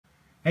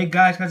Hey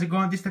guys, how's it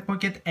going? This is Tech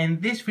Pocket, and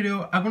this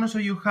video I'm gonna show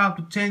you how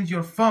to change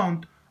your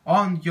font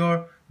on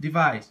your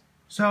device.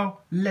 So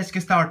let's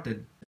get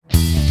started.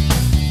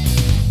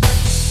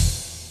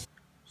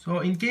 So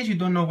in case you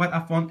don't know what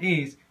a font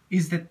is,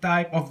 it's the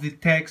type of the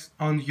text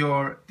on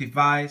your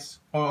device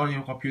or on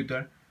your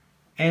computer.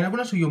 And I'm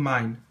gonna show you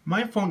mine.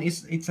 My font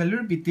it's a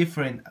little bit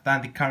different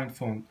than the current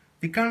font.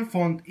 The current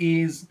font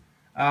is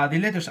the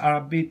letters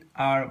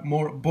are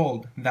more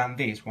bold than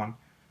this one.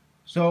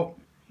 So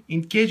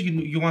in case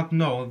you want to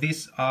know,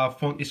 this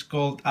font is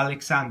called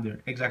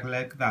Alexander, exactly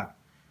like that.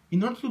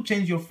 In order to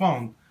change your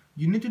font,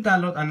 you need to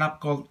download an app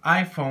called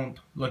iFont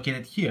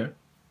located here.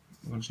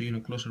 I'm going to show you a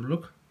closer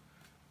look.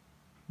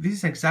 This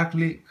is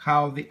exactly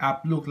how the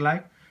app looks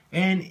like,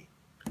 and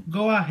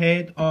go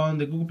ahead on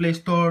the Google Play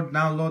Store,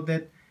 download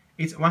it.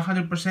 It's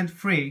 100%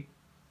 free,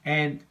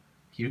 and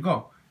here you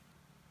go.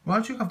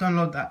 Once you have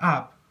downloaded the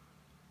app,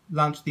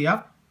 launch the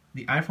app,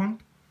 the iPhone.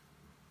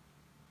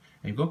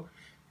 There you go.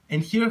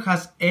 And here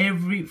has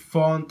every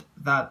font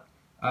that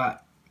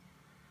that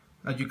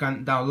you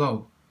can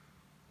download.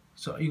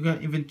 So you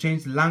can even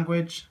change the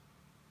language.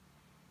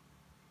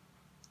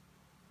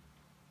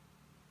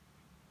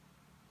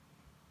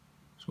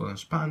 As well as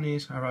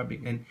Spanish,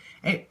 Arabic, and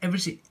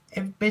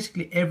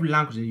basically every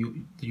language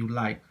that you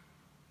like.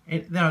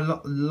 And there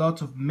are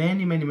lots of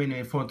many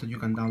fonts that you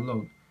can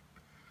download.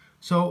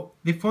 So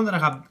the font that I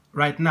have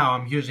right now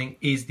I'm using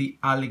is the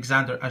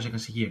Alexander, as you can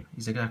see here.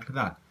 It's exactly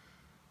that.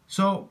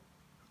 So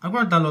I'm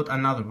going to download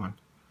another one.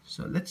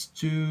 So let's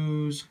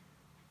choose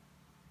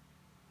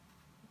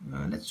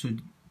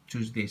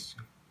this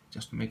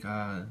just to make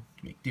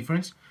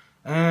difference.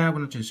 I'm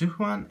going to choose this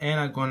one,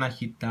 and I'm going to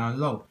hit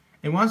download.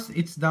 And once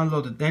it's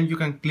downloaded, then you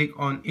can click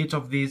on each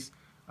of these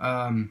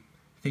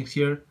things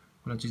here.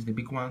 I'm going to choose the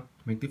big one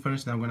to make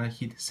difference. Now I'm going to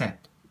hit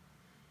set,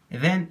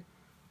 and then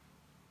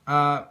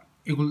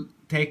it will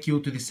take you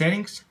to the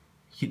settings.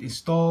 Hit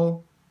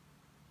install,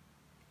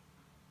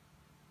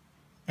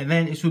 and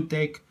then it should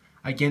take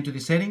again to the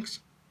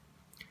settings,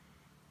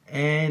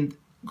 and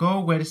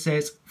go where it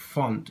says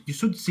font. You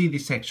should see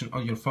this section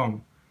on your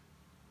phone,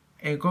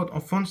 and go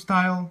on font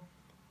style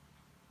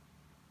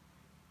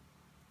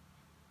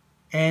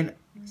and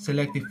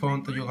select the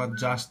font that you have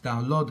just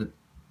downloaded.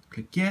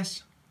 Click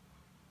yes,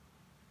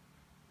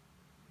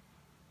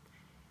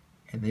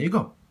 and there you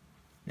go.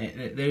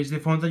 There is the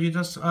font that you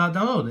just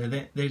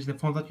downloaded. There is the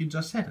font that you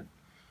just set.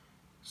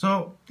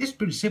 So this is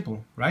pretty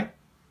simple, right?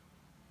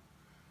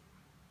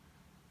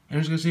 And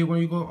as you can see, when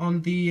you go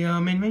on the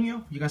main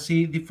menu, you can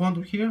see the font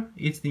up here.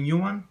 It's the new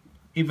one,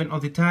 even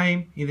of the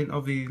time, even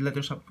of the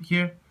letters up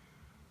here.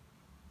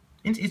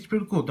 It's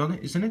pretty cool,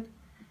 isn't it?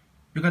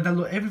 You can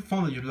download every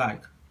font that you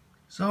like.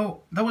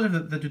 So that was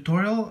the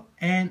tutorial,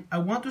 and I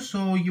want to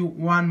show you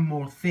one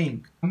more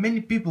thing.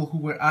 Many people who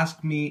were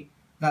asking me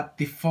that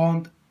the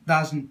font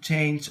doesn't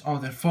change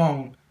on their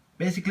phone,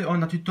 basically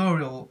on a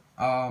tutorial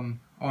on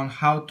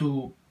how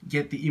to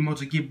get the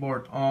emoji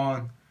keyboard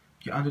on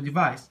your Android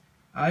device.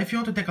 If you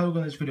want to take a look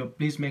at this video,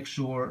 please make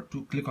sure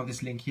to click on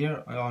this link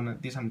here on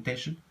this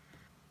annotation.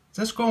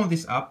 Just go on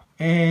this app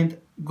and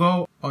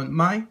go on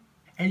My,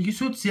 and you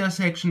should see a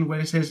section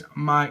where it says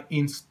My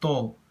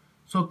Install.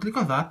 So click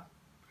on that,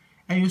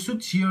 and you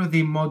should hear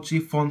the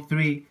emoji font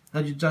 3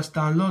 that you just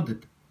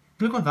downloaded.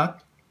 Click on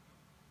that,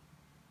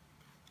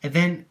 and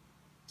then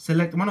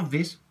select one of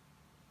these.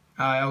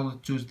 I will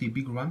choose the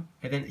bigger one,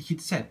 and then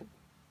hit set.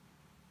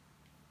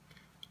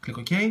 Click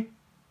OK.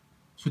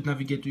 Should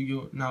navigate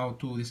you now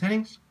to the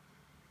settings.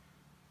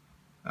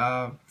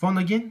 Font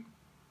again,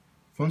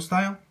 font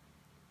style,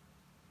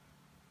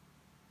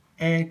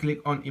 and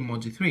click on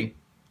emoji 3.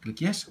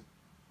 Click yes,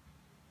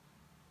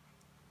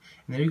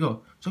 and there you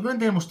go. So I'm going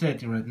to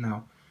demonstrate it right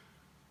now.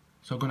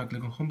 So I'm going to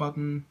click on home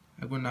button.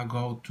 I'm going to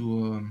go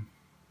to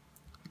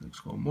let's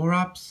go more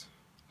apps.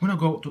 I'm going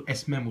to go to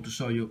S-Memo to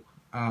show you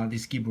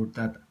this keyboard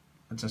that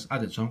I just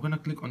added. So I'm going to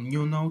click on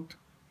new note,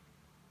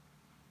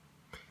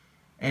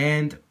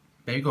 and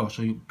there you go.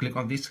 So you click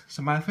on this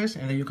smile face,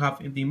 and then you have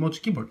the emoji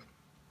keyboard.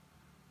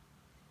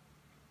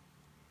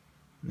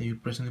 Then you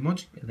press on the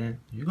emoji, and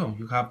then there you go.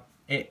 You have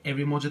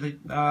every emoji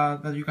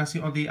that you can see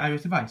on the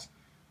iOS device.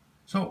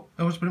 So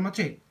that was pretty much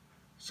it.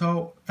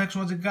 So thanks for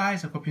watching,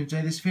 guys. I hope you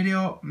enjoyed this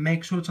video.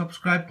 Make sure to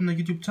subscribe to my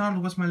YouTube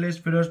channel, watch my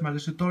latest videos, my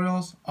latest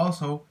tutorials.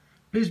 Also,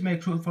 please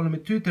make sure to follow me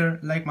on Twitter,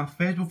 like my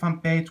Facebook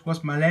fan page,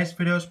 watch my latest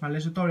videos, my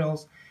latest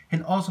tutorials,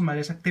 and also my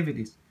latest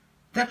activities.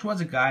 Thanks for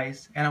watching,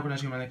 guys, and I'm gonna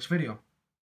see you in my next video.